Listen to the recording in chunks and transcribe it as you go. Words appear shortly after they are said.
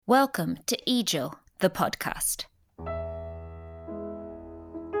Welcome to EJIL, the podcast.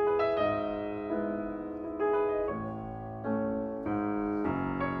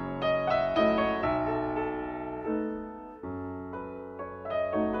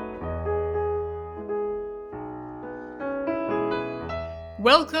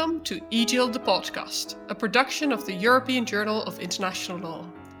 Welcome to EJIL, the podcast, a production of the European Journal of International Law.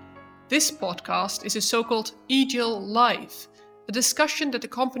 This podcast is a so-called EJIL Live, a discussion that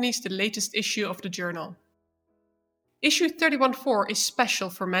accompanies the latest issue of the journal. Issue 31.4 is special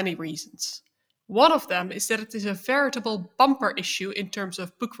for many reasons. One of them is that it is a veritable bumper issue in terms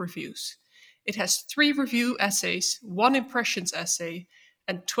of book reviews. It has 3 review essays, 1 impressions essay,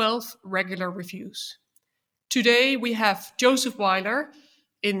 and 12 regular reviews. Today we have Joseph Weiler,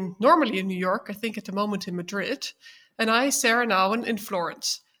 normally in New York, I think at the moment in Madrid, and I, Sarah Nouwen, in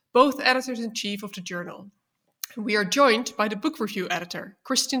Florence, both editors-in-chief of the journal. We are joined by the book review editor,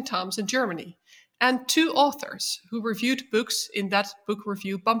 Christian Thoms in Germany, and 2 authors who reviewed books in that book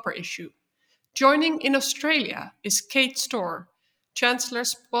review bumper issue. Joining in Australia is Kate Storr,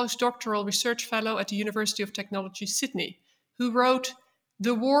 Chancellor's postdoctoral research fellow at the University of Technology, Sydney, who wrote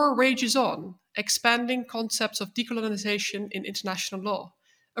The War Rages On, Expanding Concepts of Decolonization in International Law,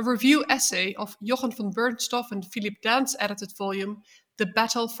 a review essay of Jochen van Bernstoff and Philip Daan's edited volume, The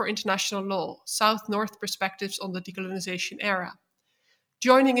Battle for International Law, South-North Perspectives on the Decolonization Era.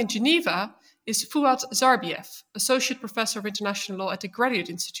 Joining in Geneva is Fouad Zarbiev, Associate Professor of International Law at the Graduate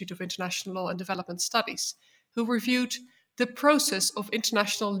Institute of International Law and Development Studies, who reviewed The Process of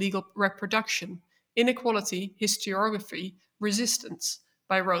International Legal Reproduction, Inequality, Historiography, Resistance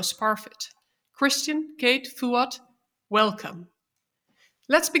by Rose Parfitt. Christian, Kate, Fouad, welcome.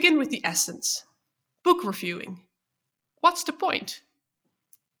 Let's begin with the essence. Book reviewing. What's the point?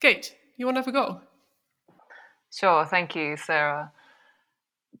 Kate, you want to have a go? Sure, thank you, Sarah.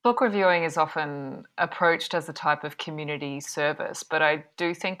 Book reviewing is often approached as a type of community service, but I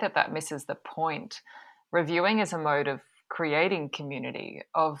do think that misses the point. Reviewing is a mode of creating community,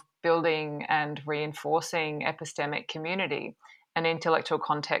 of building and reinforcing epistemic community, an intellectual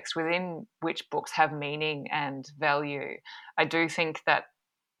context within which books have meaning and value. I do think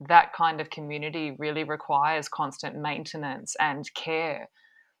that kind of community really requires constant maintenance and care.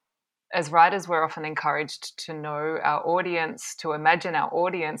 As writers, we're often encouraged to know our audience, to imagine our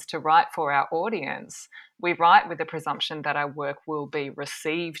audience, to write for our audience. We write with the presumption that our work will be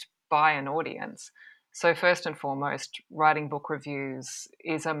received by an audience. So first and foremost, writing book reviews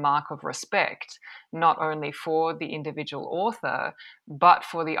is a mark of respect, not only for the individual author, but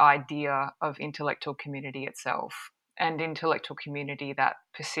for the idea of intellectual community itself, and intellectual community that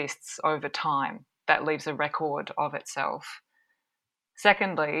persists over time, that leaves a record of itself.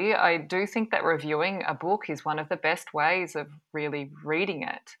 Secondly, I do think that reviewing a book is one of the best ways of really reading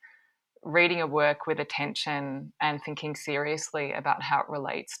it, reading a work with attention and thinking seriously about how it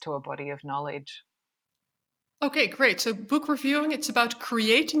relates to a body of knowledge. Okay, great. So book reviewing, it's about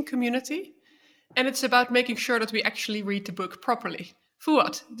creating community, and it's about making sure that we actually read the book properly.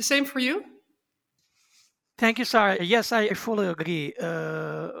 Fouad, the same for you? Thank you, Sarah. Yes, I fully agree.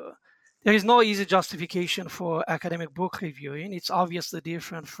 There is no easy justification for academic book reviewing. It's obviously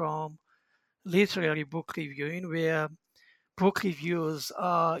different from literary book reviewing, where book reviews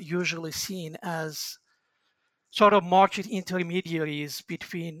are usually seen as sort of market intermediaries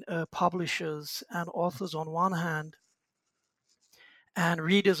between publishers and authors on one hand and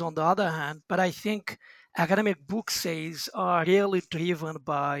readers on the other hand. But I think academic book sales are rarely driven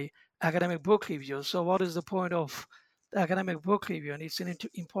by academic book reviews. So what is the point of the academic book review? And it's an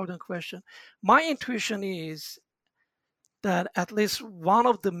important question. My intuition is that at least one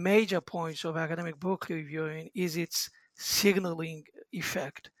of the major points of academic book reviewing is its signaling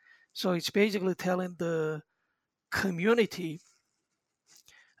effect. So it's basically telling the community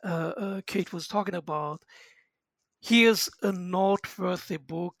Kate was talking about, here's a noteworthy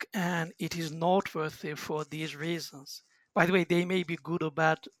book and it is noteworthy for these reasons. By the way, they may be good or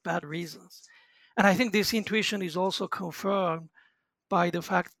bad reasons. And I think this intuition is also confirmed by the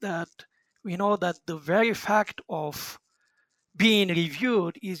fact that we know that the very fact of being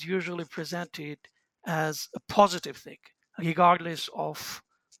reviewed is usually presented as a positive thing, regardless of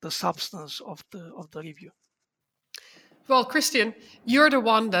the substance of the review. Well, Christian, you're the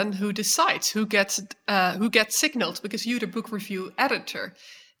one then who decides who gets signaled, because you're the book review editor.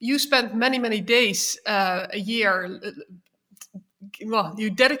 You spend many days a year. Well,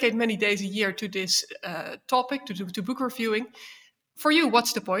 you dedicate many days a year to this topic, to book reviewing. For you,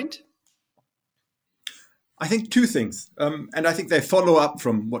 what's the point? I think 2 things, and I think they follow up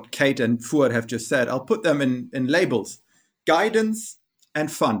from what Kate and Fouad have just said. I'll put them in labels: guidance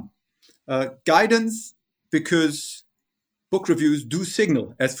and fun. Guidance, because book reviews do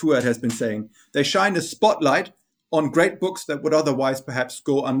signal, as Fuad has been saying. They shine a spotlight on great books that would otherwise perhaps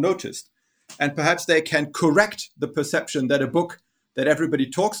go unnoticed. And perhaps they can correct the perception that a book that everybody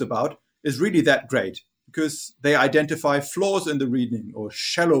talks about is really that great, because they identify flaws in the reading or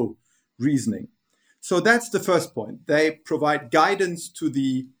shallow reasoning. So that's the first point. They provide guidance to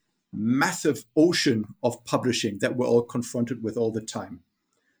the massive ocean of publishing that we're all confronted with all the time.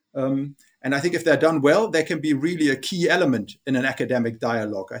 And I think if they're done well, they can be really a key element in an academic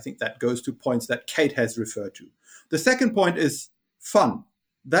dialogue. I think that goes to points that Kate has referred to. The second point is fun.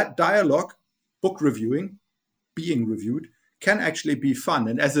 That dialogue, book reviewing, being reviewed, can actually be fun.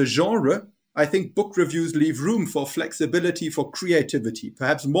 And as a genre, I think book reviews leave room for flexibility, for creativity,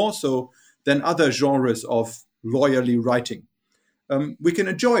 perhaps more so than other genres of lawyerly writing. We can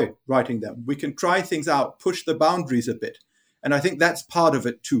enjoy writing them. We can try things out, push the boundaries a bit. And I think that's part of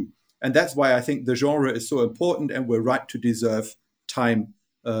it too. And that's why I think the genre is so important, and we're right to deserve time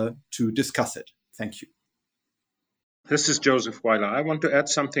to discuss it. Thank you. This is Joseph Weiler. I want to add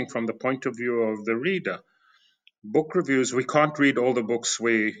something from the point of view of the reader. Book reviews, we can't read all the books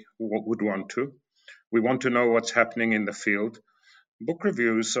we would want to. We want to know what's happening in the field. Book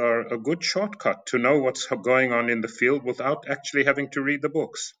reviews are a good shortcut to know what's going on in the field without actually having to read the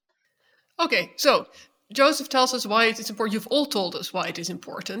books. Okay, so Joseph tells us why it is important. You've all told us why it is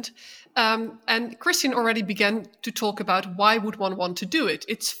important. And Christian already began to talk about why would one want to do it.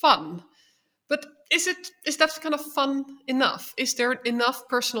 It's fun. But is that kind of fun enough? Is there enough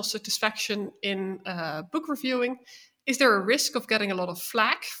personal satisfaction in book reviewing? Is there a risk of getting a lot of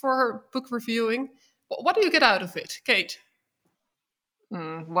flack for book reviewing? What do you get out of it, Kate?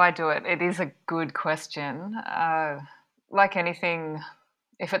 Why do it? It is a good question. Like anything,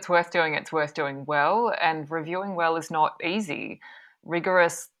 if it's worth doing well, and reviewing well is not easy.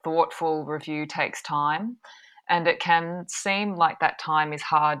 Rigorous, thoughtful review takes time, and it can seem like that time is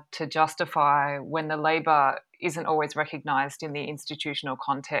hard to justify when the labour isn't always recognised in the institutional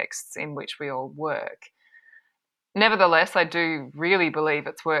contexts in which we all work. Nevertheless, I do really believe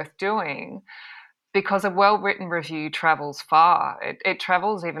it's worth doing, because a well-written review travels far. It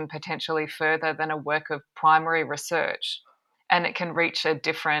travels even potentially further than a work of primary research, and it can reach a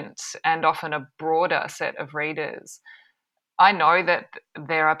different and often a broader set of readers. I know that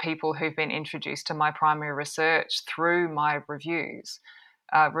there are people who've been introduced to my primary research through my reviews.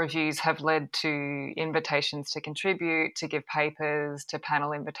 Reviews have led to invitations to contribute, to give papers, to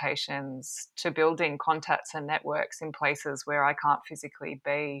panel invitations, to building contacts and networks in places where I can't physically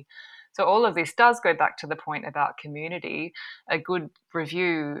be. So all of this does go back to the point about community. A good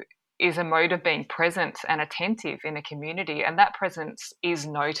review is a mode of being present and attentive in a community, and that presence is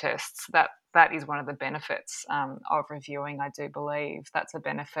noticed. That is one of the benefits of reviewing, I do believe. That's a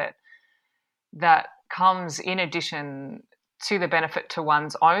benefit that comes in addition to the benefit to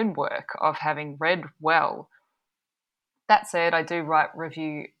one's own work of having read well. That said, I do write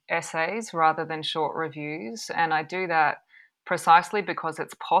review essays rather than short reviews, and I do that precisely because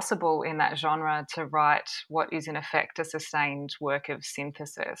it's possible in that genre to write what is in effect a sustained work of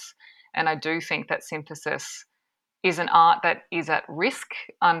synthesis. And I do think that synthesis is an art that is at risk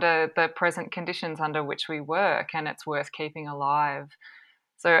under the present conditions under which we work, and it's worth keeping alive.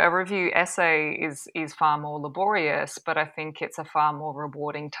 So a review essay is far more laborious, but I think it's a far more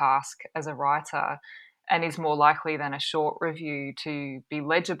rewarding task as a writer, and is more likely than a short review to be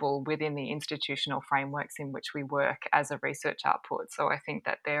legible within the institutional frameworks in which we work as a research output. So I think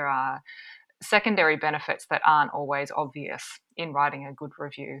that there are secondary benefits that aren't always obvious in writing a good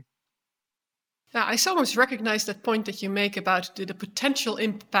review. Now, I sometimes recognize that point that you make about the potential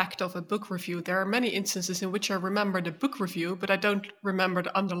impact of a book review. There are many instances in which I remember the book review, but I don't remember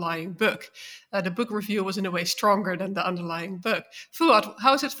the underlying book. The book review was in a way stronger than the underlying book. Fuad,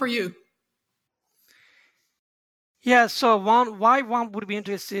 how is it for you? Yeah, so why one would be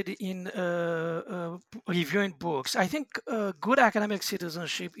interested in reviewing books? I think good academic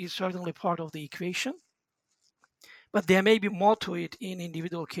citizenship is certainly part of the equation, but there may be more to it in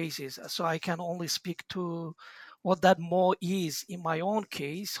individual cases. So I can only speak to what that more is in my own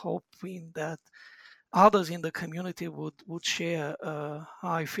case, hoping that others in the community would share how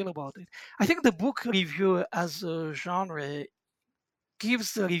I feel about it. I think the book review as a genre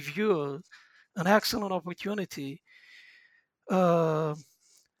gives the reviewer an excellent opportunity to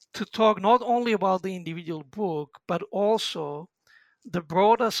talk not only about the individual book, but also the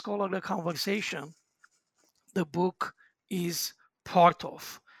broader scholarly conversation the book is part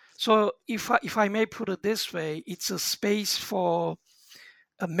of. So if I may put it this way, it's a space for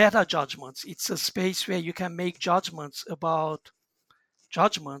meta judgments. It's a space where you can make judgments about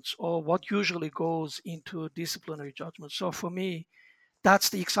judgments or what usually goes into disciplinary judgments. So for me, that's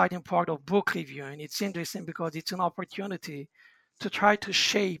the exciting part of book reviewing. It's interesting because it's an opportunity to try to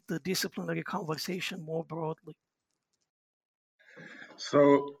shape the disciplinary conversation more broadly.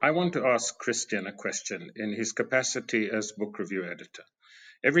 So I want to ask Christian a question in his capacity as book review editor.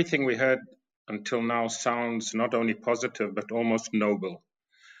 Everything we heard until now sounds not only positive, but almost noble.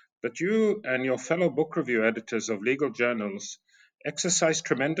 But you and your fellow book review editors of legal journals exercise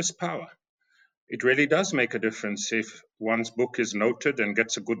tremendous power. It really does make a difference if one's book is noted and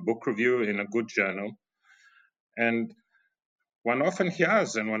gets a good book review in a good journal. And one often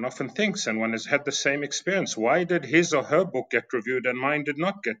hears and one often thinks, and one has had the same experience. Why did his or her book get reviewed and mine did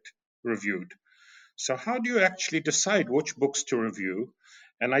not get reviewed? So how do you actually decide which books to review?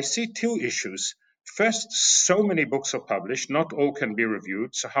 And I see two issues. First, so many books are published, not all can be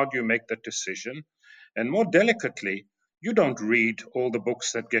reviewed. So how do you make that decision? And more delicately, you don't read all the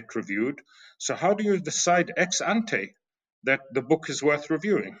books that get reviewed. So how do you decide ex ante that the book is worth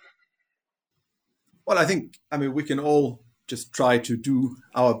reviewing? Well, I mean, we can all just try to do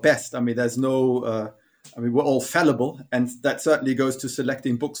our best. I mean, there's no, we're all fallible, and that certainly goes to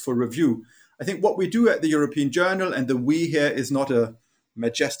selecting books for review. I think what we do at the European Journal, and the we here is not a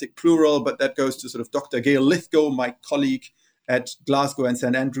majestic plural, but that goes to sort of Dr. Gail Lithgow, my colleague at Glasgow and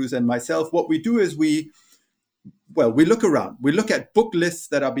St. Andrews, and myself. What we do is we look around. We look at book lists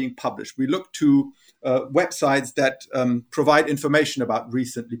that are being published. We look to websites that provide information about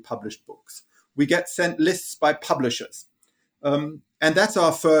recently published books. We get sent lists by publishers. And that's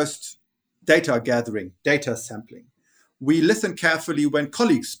our first data gathering, data sampling. We listen carefully when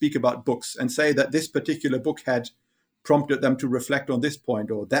colleagues speak about books and say that this particular book had prompted them to reflect on this point,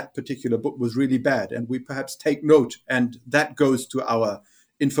 or that particular book was really bad. And we perhaps take note, and that goes to our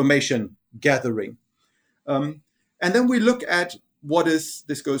information gathering. And then we look at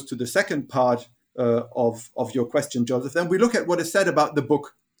this goes to the second part of your question, Joseph. Then we look at what is said about the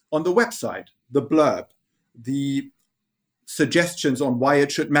book on the website, the blurb, the suggestions on why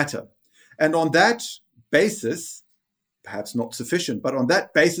it should matter. And on that basis, perhaps not sufficient, but on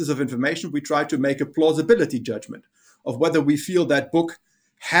that basis of information, we try to make a plausibility judgment of whether we feel that book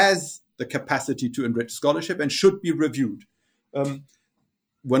has the capacity to enrich scholarship and should be reviewed.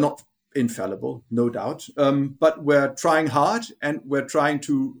 We're not infallible, no doubt, but we're trying hard, and we're trying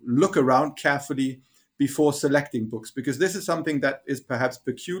to look around carefully before selecting books, because this is something that is perhaps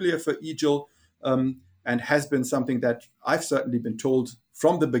peculiar for EJIL, and has been something that I've certainly been told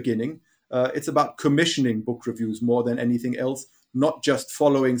from the beginning. It's about commissioning book reviews more than anything else, not just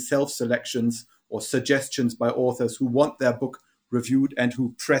following self-selections or suggestions by authors who want their book reviewed and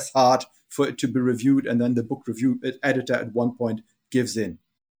who press hard for it to be reviewed, and then the book review editor at one point gives in.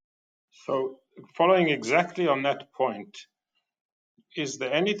 So, following exactly on that point, is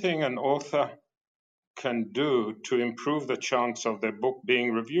there anything an author can do to improve the chance of their book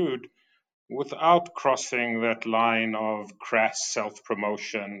being reviewed without crossing that line of crass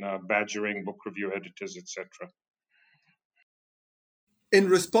self-promotion, badgering book review editors, etc.? In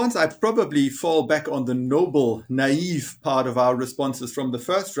response, I probably fall back on the noble, naive part of our responses from the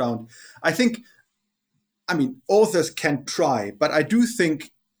first round. Authors can try, but I do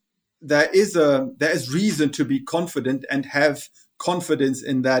think there is reason to be confident and have confidence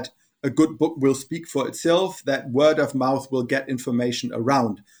in that a good book will speak for itself, that word of mouth will get information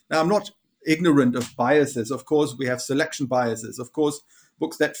around. Now, I'm not ignorant of biases. Of course, we have selection biases. Of course,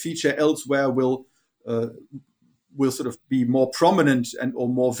 books that feature elsewhere will sort of be more prominent or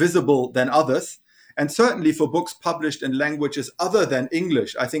more visible than others. And certainly for books published in languages other than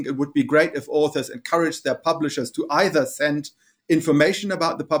English, I think it would be great if authors encouraged their publishers to either send information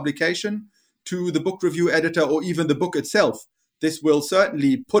about the publication to the book review editor or even the book itself. This will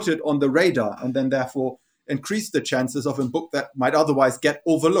certainly put it on the radar and then therefore increase the chances of a book that might otherwise get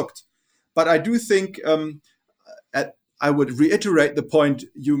overlooked. But I do think I would reiterate the point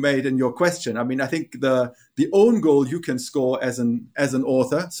you made in your question. I mean, I think the own goal you can score as an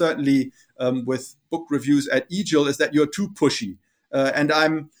author, certainly with book reviews at EJIL, is that you're too pushy. And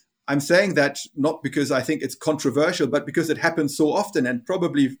I'm saying that not because I think it's controversial, but because it happens so often, and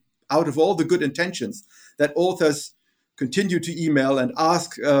probably out of all the good intentions, that authors continue to email and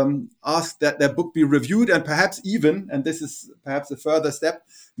ask that their book be reviewed, and perhaps even, and this is perhaps a further step,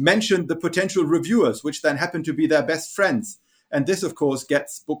 mention the potential reviewers, which then happen to be their best friends. And this, of course,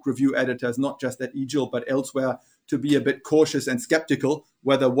 gets book review editors, not just at EJIL, but elsewhere, to be a bit cautious and skeptical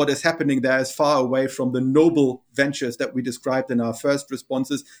whether what is happening there is far away from the noble ventures that we described in our first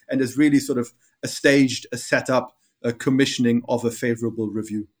responses and is really sort of a set-up, a commissioning of a favorable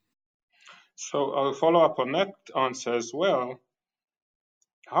review. So I'll follow up on that answer as well.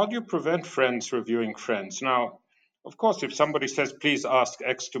 how do you prevent friends reviewing friends? Now, of course, if somebody says, please ask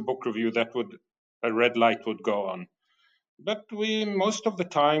X to book review, a red light would go on. But most of the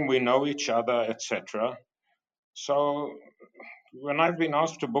time, we know each other, etc. So when I've been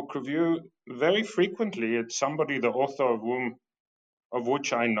asked to book review, very frequently it's somebody, the author of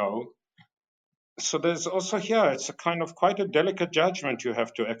which I know. So there's also here, it's a kind of quite a delicate judgment you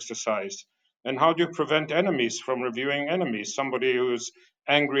have to exercise. And how do you prevent enemies from reviewing enemies? Somebody who's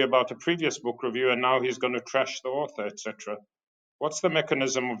angry about a previous book review and now he's going to trash the author, etc. What's the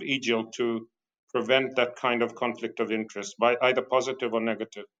mechanism of EGIL to prevent that kind of conflict of interest, by either positive or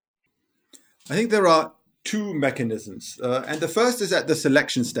negative? I think there are two mechanisms. And the first is at the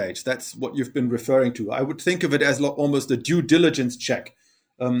selection stage. That's what you've been referring to. I would think of it as almost a due diligence check.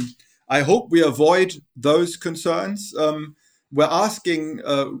 I hope we avoid those concerns. We're asking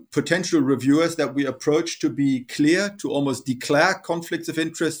potential reviewers that we approach to be clear, to almost declare conflicts of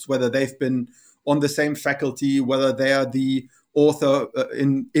interest, whether they've been on the same faculty, whether they are the author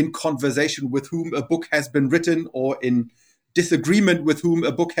in conversation with whom a book has been written, or in disagreement with whom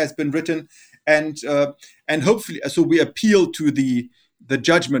a book has been written. And hopefully, so we appeal to the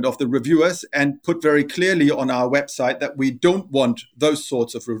judgment of the reviewers and put very clearly on our website that we don't want those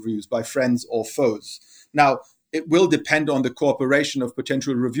sorts of reviews by friends or foes. Now, it will depend on the cooperation of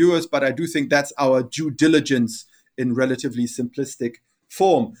potential reviewers, but I do think that's our due diligence in relatively simplistic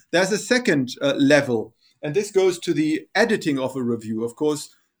form. There's a second level, and this goes to the editing of a review. Of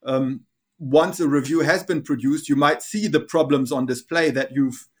course, once a review has been produced, you might see the problems on display that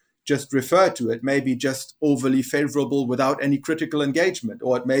you've just referred to. It may be just overly favorable without any critical engagement,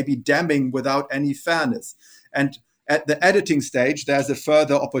 or it may be damning without any fairness. And at the editing stage, there's a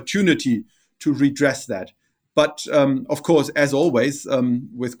further opportunity to redress that. But of course, as always,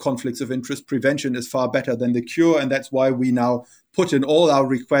 with conflicts of interest, prevention is far better than the cure. And that's why we now put in all our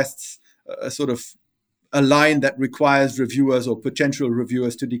requests sort of a line that requires reviewers or potential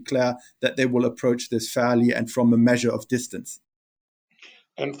reviewers to declare that they will approach this fairly and from a measure of distance.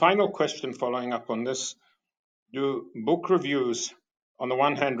 And final question following up on this. Do book reviews, on the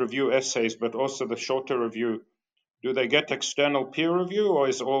one hand, review essays, but also the shorter review, do they get external peer review, or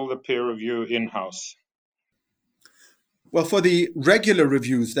is all the peer review in-house? Well, for the regular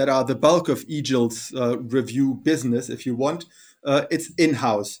reviews that are the bulk of EGIL's review business, if you want, it's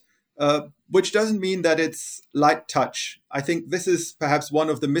in-house, which doesn't mean that it's light touch. I think this is perhaps one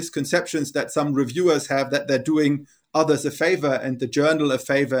of the misconceptions that some reviewers have, that they're doing others a favor and the journal a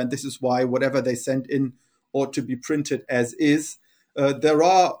favor, and this is why whatever they send in ought to be printed as is. There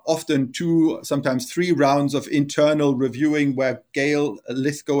are often 2, sometimes 3 rounds of internal reviewing where Gail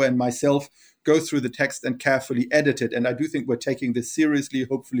Lisco and myself go through the text and carefully edit it. And I do think we're taking this seriously.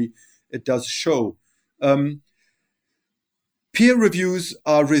 Hopefully it does show. Peer reviews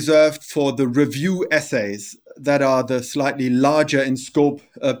are reserved for the review essays that are the slightly larger in scope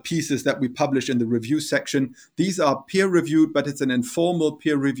pieces that we publish in the review section. These are peer reviewed, but it's an informal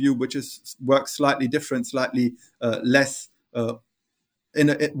peer review, which works slightly different, slightly less,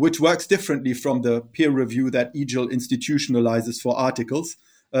 which works differently from the peer review that EGIL institutionalizes for articles.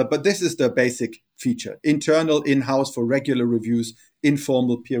 But this is the basic feature: internal, in-house for regular reviews,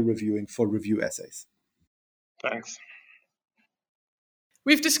 informal peer reviewing for review essays. Thanks.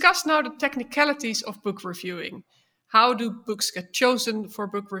 We've discussed now the technicalities of book reviewing. How do books get chosen for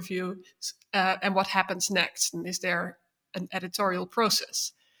book review, and what happens next? And is there an editorial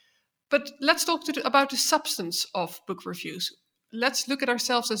process? But let's talk about the substance of book reviews. Let's look at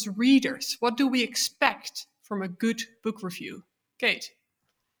ourselves as readers. What do we expect from a good book review? Kate?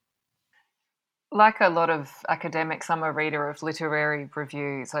 Like a lot of academics, I'm a reader of literary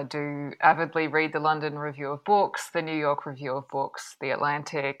reviews. I do avidly read the London Review of Books, the New York Review of Books, the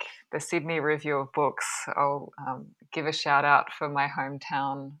Atlantic, the Sydney Review of Books. I'll give a shout out for my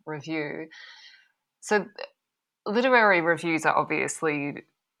hometown review. So literary reviews are obviously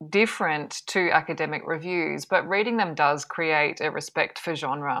different to academic reviews, but reading them does create a respect for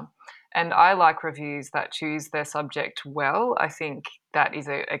genre. And I like reviews that choose their subject well. I think that is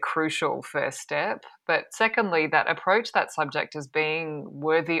a crucial first step. But secondly, that approach that subject as being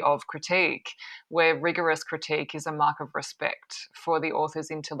worthy of critique, where rigorous critique is a mark of respect for the author's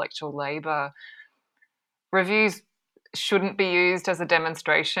intellectual labour. Reviews shouldn't be used as a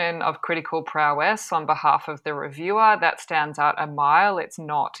demonstration of critical prowess on behalf of the reviewer. That stands out a mile. It's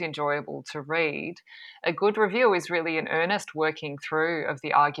not enjoyable to read. A good review is really an earnest working through of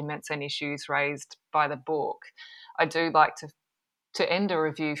the arguments and issues raised by the book. I do like to end a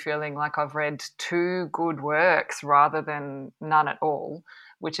review feeling like I've read 2 good works rather than none at all,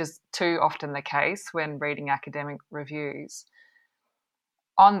 which is too often the case when reading academic reviews.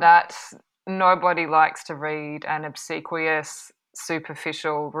 on that, nobody likes to read an obsequious,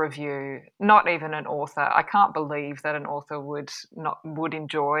 superficial review, not even an author. I can't believe that an author would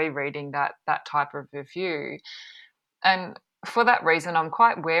enjoy reading that type of review. And for that reason, I'm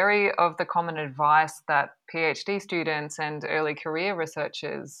quite wary of the common advice that PhD students and early career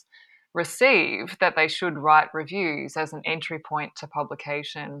researchers receive, that they should write reviews as an entry point to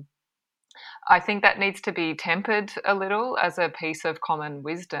publication. I think that needs to be tempered a little as a piece of common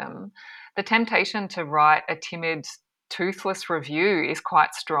wisdom. The temptation to write a timid, toothless review is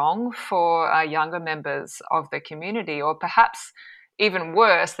quite strong for younger members of the community, or perhaps even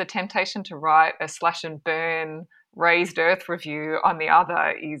worse, the temptation to write a slash and burn raised earth review on the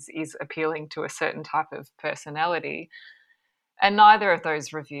other is appealing to a certain type of personality. And neither of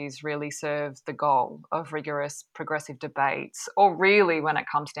those reviews really serve the goal of rigorous progressive debates, or really, when it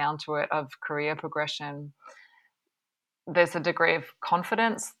comes down to it, of career progression. There's a degree of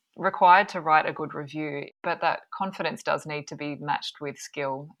confidence required to write a good review, but that confidence does need to be matched with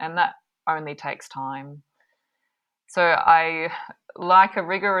skill, and that only takes time. So I like a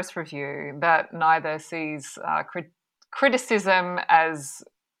rigorous review that neither sees criticism as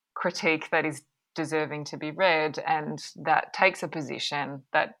critique that is deserving to be read, and that takes a position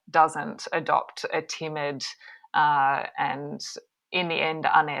that doesn't adopt a timid and, in the end,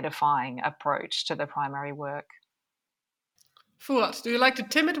 unedifying approach to the primary work. Fouad, do you like the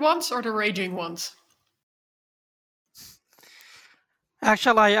timid ones or the raging ones?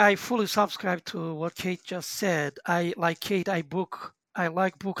 Actually, I fully subscribe to what Kate just said. Like Kate, I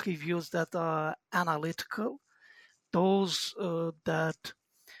like book reviews that are analytical, those that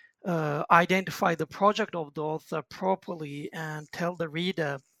identify the project of the author properly and tell the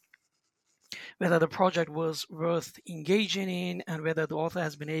reader whether the project was worth engaging in and whether the author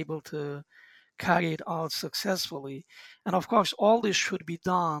has been able to carry it out successfully. And of course, all this should be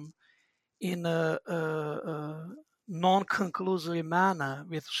done in a non-conclusory manner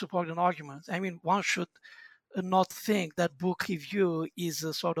with supporting arguments. I mean, one should not think that book review is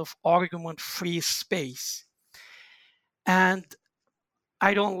a sort of argument-free space. And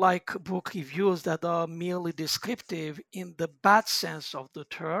I don't like book reviews that are merely descriptive in the bad sense of the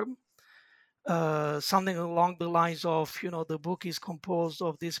term. Something along the lines of, the book is composed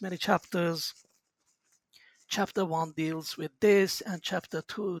of this many chapters. Chapter 1 deals with this and chapter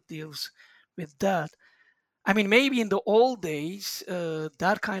 2 deals with that. I mean, maybe in the old days,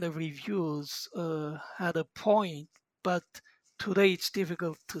 that kind of reviews had a point, but today it's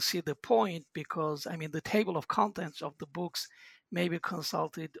difficult to see the point because, the table of contents of the books may be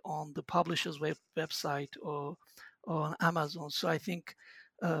consulted on the publisher's website or on Amazon. So I think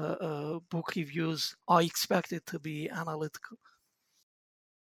book reviews are expected to be analytical.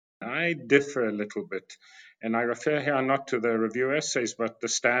 I differ a little bit, and I refer here not to the review essays, but the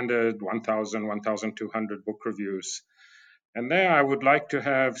standard 1,000, 1,200 book reviews. And there I would like to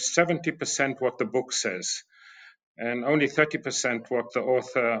have 70% what the book says, and only 30% what the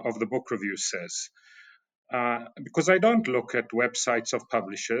author of the book review says. Because I don't look at websites of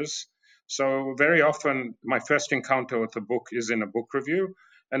publishers. So very often my first encounter with a book is in a book review.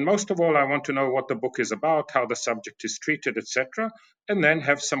 And most of all, I want to know what the book is about, how the subject is treated, etc., and then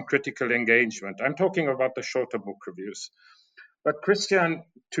have some critical engagement. I'm talking about the shorter book reviews. But Christian,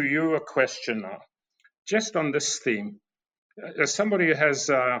 to you a question now, just on this theme. As somebody who has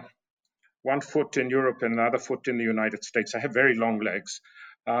one foot in Europe and the other foot in the United States, I have very long legs.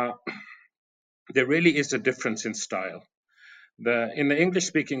 There really is a difference in style. In the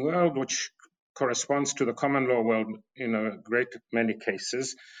English-speaking world, which corresponds to the common law world in a great many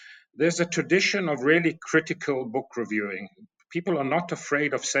cases, there's a tradition of really critical book reviewing. People are not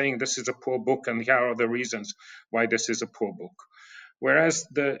afraid of saying this is a poor book and here are the reasons why this is a poor book. Whereas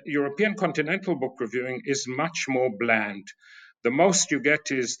the European continental book reviewing is much more bland. The most you get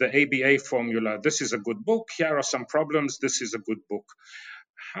is the ABA formula. This is a good book. Here are some problems. This is a good book.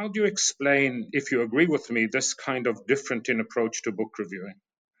 How do you explain, if you agree with me, this kind of different in approach to book reviewing?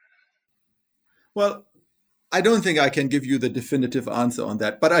 Well, I don't think I can give you the definitive answer on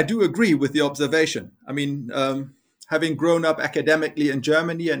that, but I do agree with the observation. I mean, having grown up academically in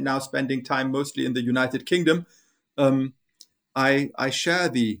Germany and now spending time mostly in the United Kingdom, I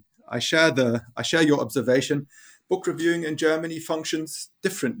share your observation. Book reviewing in Germany functions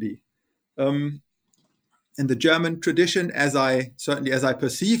differently. In the German tradition, as I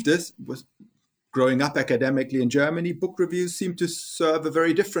perceived this, was growing up academically in Germany, book reviews seem to serve a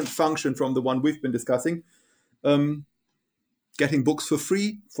very different function from the one we've been discussing. Getting books for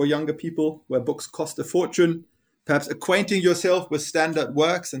free for younger people, where books cost a fortune, perhaps acquainting yourself with standard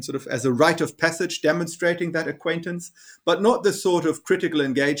works and sort of as a rite of passage, demonstrating that acquaintance, but not the sort of critical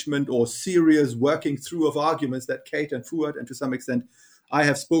engagement or serious working through of arguments that Kate and Fuad, and to some extent I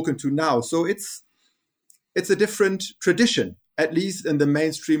have spoken to now. So it's a different tradition, at least in the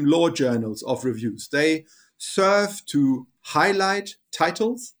mainstream law journals of reviews. They serve to highlight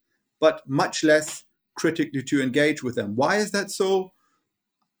titles, but much less critically to engage with them. Why is that so?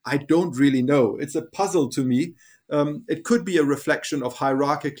 I don't really know. It's a puzzle to me. It could be a reflection of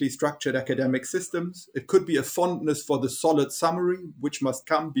hierarchically structured academic systems. It could be a fondness for the solid summary, which must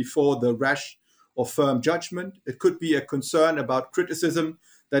come before the rash or firm judgment. It could be a concern about criticism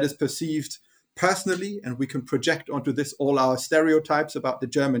that is perceived personally, and we can project onto this all our stereotypes about the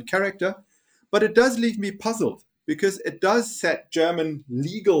German character. But it does leave me puzzled, because it does set German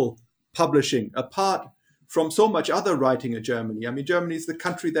legal publishing apart from so much other writing in Germany. I mean, Germany is the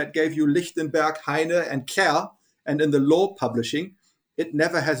country that gave you Lichtenberg, Heine, and Kerr, and in the law publishing, it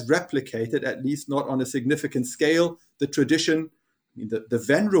never has replicated, at least not on a significant scale, the tradition, the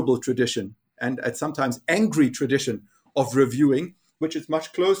venerable tradition, and at sometimes angry tradition of reviewing, which is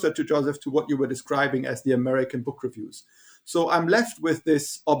much closer to, Joseph, to what you were describing as the American book reviews. So I'm left with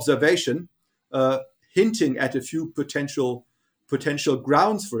this observation, hinting at a few potential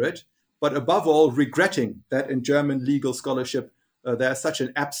grounds for it, but above all, regretting that in German legal scholarship, there's such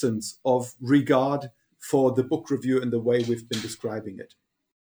an absence of regard for the book review in the way we've been describing it.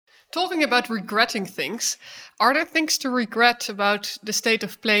 Talking about regretting things, are there things to regret about the state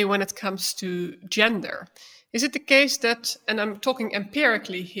of play when it comes to gender? Is it the case that, and I'm talking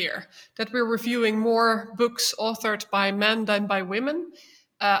empirically here, that we're reviewing more books authored by men than by women?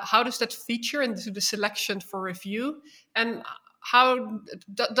 How does that feature into the selection for review? And how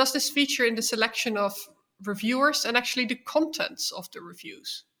does this feature in the selection of reviewers and actually the contents of the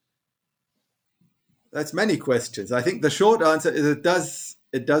reviews? That's many questions. I think the short answer is it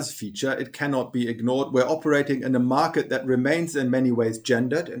does feature. It cannot be ignored. We're operating in a market that remains in many ways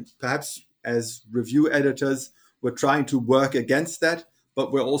gendered, and perhaps as review editors, we're trying to work against that,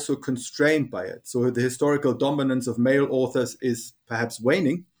 but we're also constrained by it. So the historical dominance of male authors is perhaps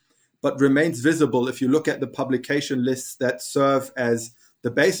waning, but remains visible if you look at the publication lists that serve as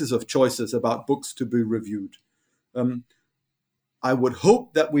the basis of choices about books to be reviewed. I would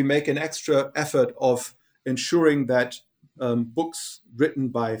hope that we make an extra effort of ensuring that books written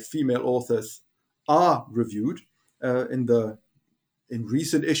by female authors are reviewed. In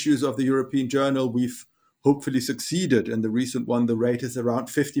recent issues of the European Journal, we've hopefully succeeded. In the recent one, the rate is around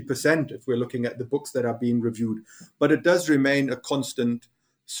 50% if we're looking at the books that are being reviewed. But it does remain a constant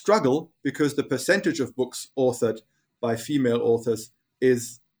struggle because the percentage of books authored by female authors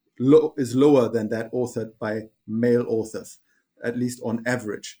is lower than that authored by male authors, at least on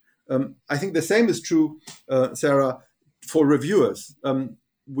average. I think the same is true, Sarah, for reviewers.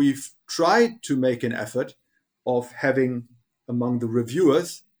 We've tried to make an effort of having among the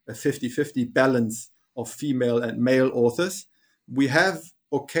reviewers a 50-50 balance of female and male authors. We have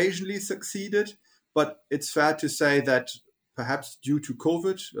occasionally succeeded, but it's fair to say that perhaps due to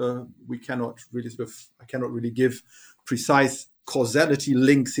COVID, I cannot really give precise causality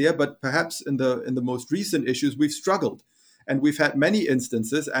links here, but perhaps in the most recent issues, we've struggled. And we've had many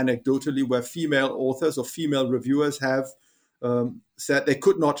instances, anecdotally, where female authors or female reviewers have said they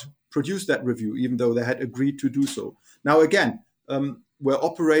could not produce that review, even though they had agreed to do so. Now, again, we're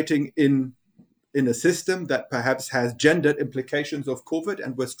operating in a system that perhaps has gendered implications of COVID,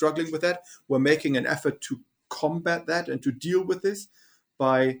 and we're struggling with that. We're making an effort to combat that and to deal with this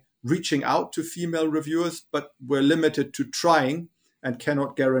by reaching out to female reviewers, but we're limited to trying and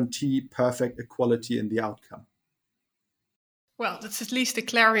cannot guarantee perfect equality in the outcome. Well, that's at least a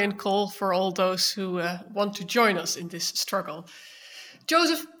clarion call for all those who want to join us in this struggle.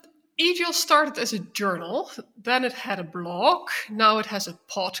 Joseph, Aegial started as a journal, then it had a blog, now it has a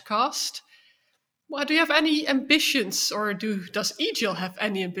podcast. Well, do you have any ambitions, or does Aegial have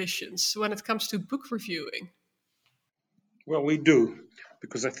any ambitions when it comes to book reviewing? Well, we do,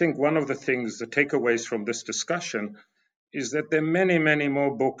 because I think one of the takeaways from this discussion is that there are many, many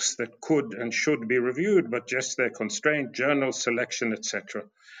more books that could and should be reviewed, but just their constraint, journal selection, etc.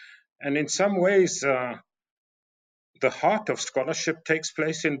 And in some ways, the heart of scholarship takes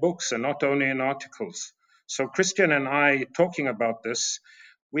place in books and not only in articles. So Christian and I, talking about this,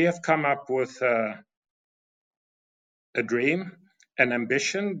 we have come up with a dream, an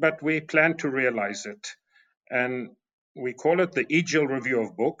ambition, but we plan to realize it. And we call it the Aegial Review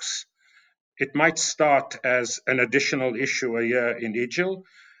of Books. It might start as an additional issue a year in Aegial,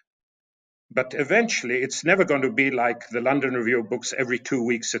 but eventually it's never going to be like the London Review of Books every 2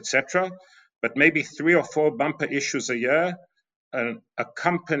 weeks, etc. but maybe 3 or 4 bumper issues a year, an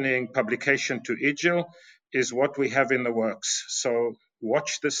accompanying publication to EJIL, is what we have in the works. So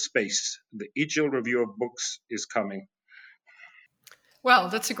watch this space. The EJIL review of books is coming. Well,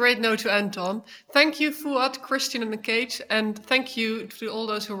 that's a great note to end on. Thank you, Fuad, Christian, and Kate, and thank you to all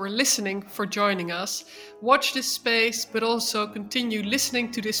those who were listening for joining us. Watch this space, but also continue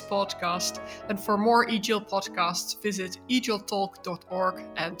listening to this podcast. And for more EJIL podcasts, visit ejiltalk.org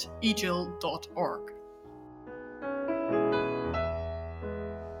and ejil.org.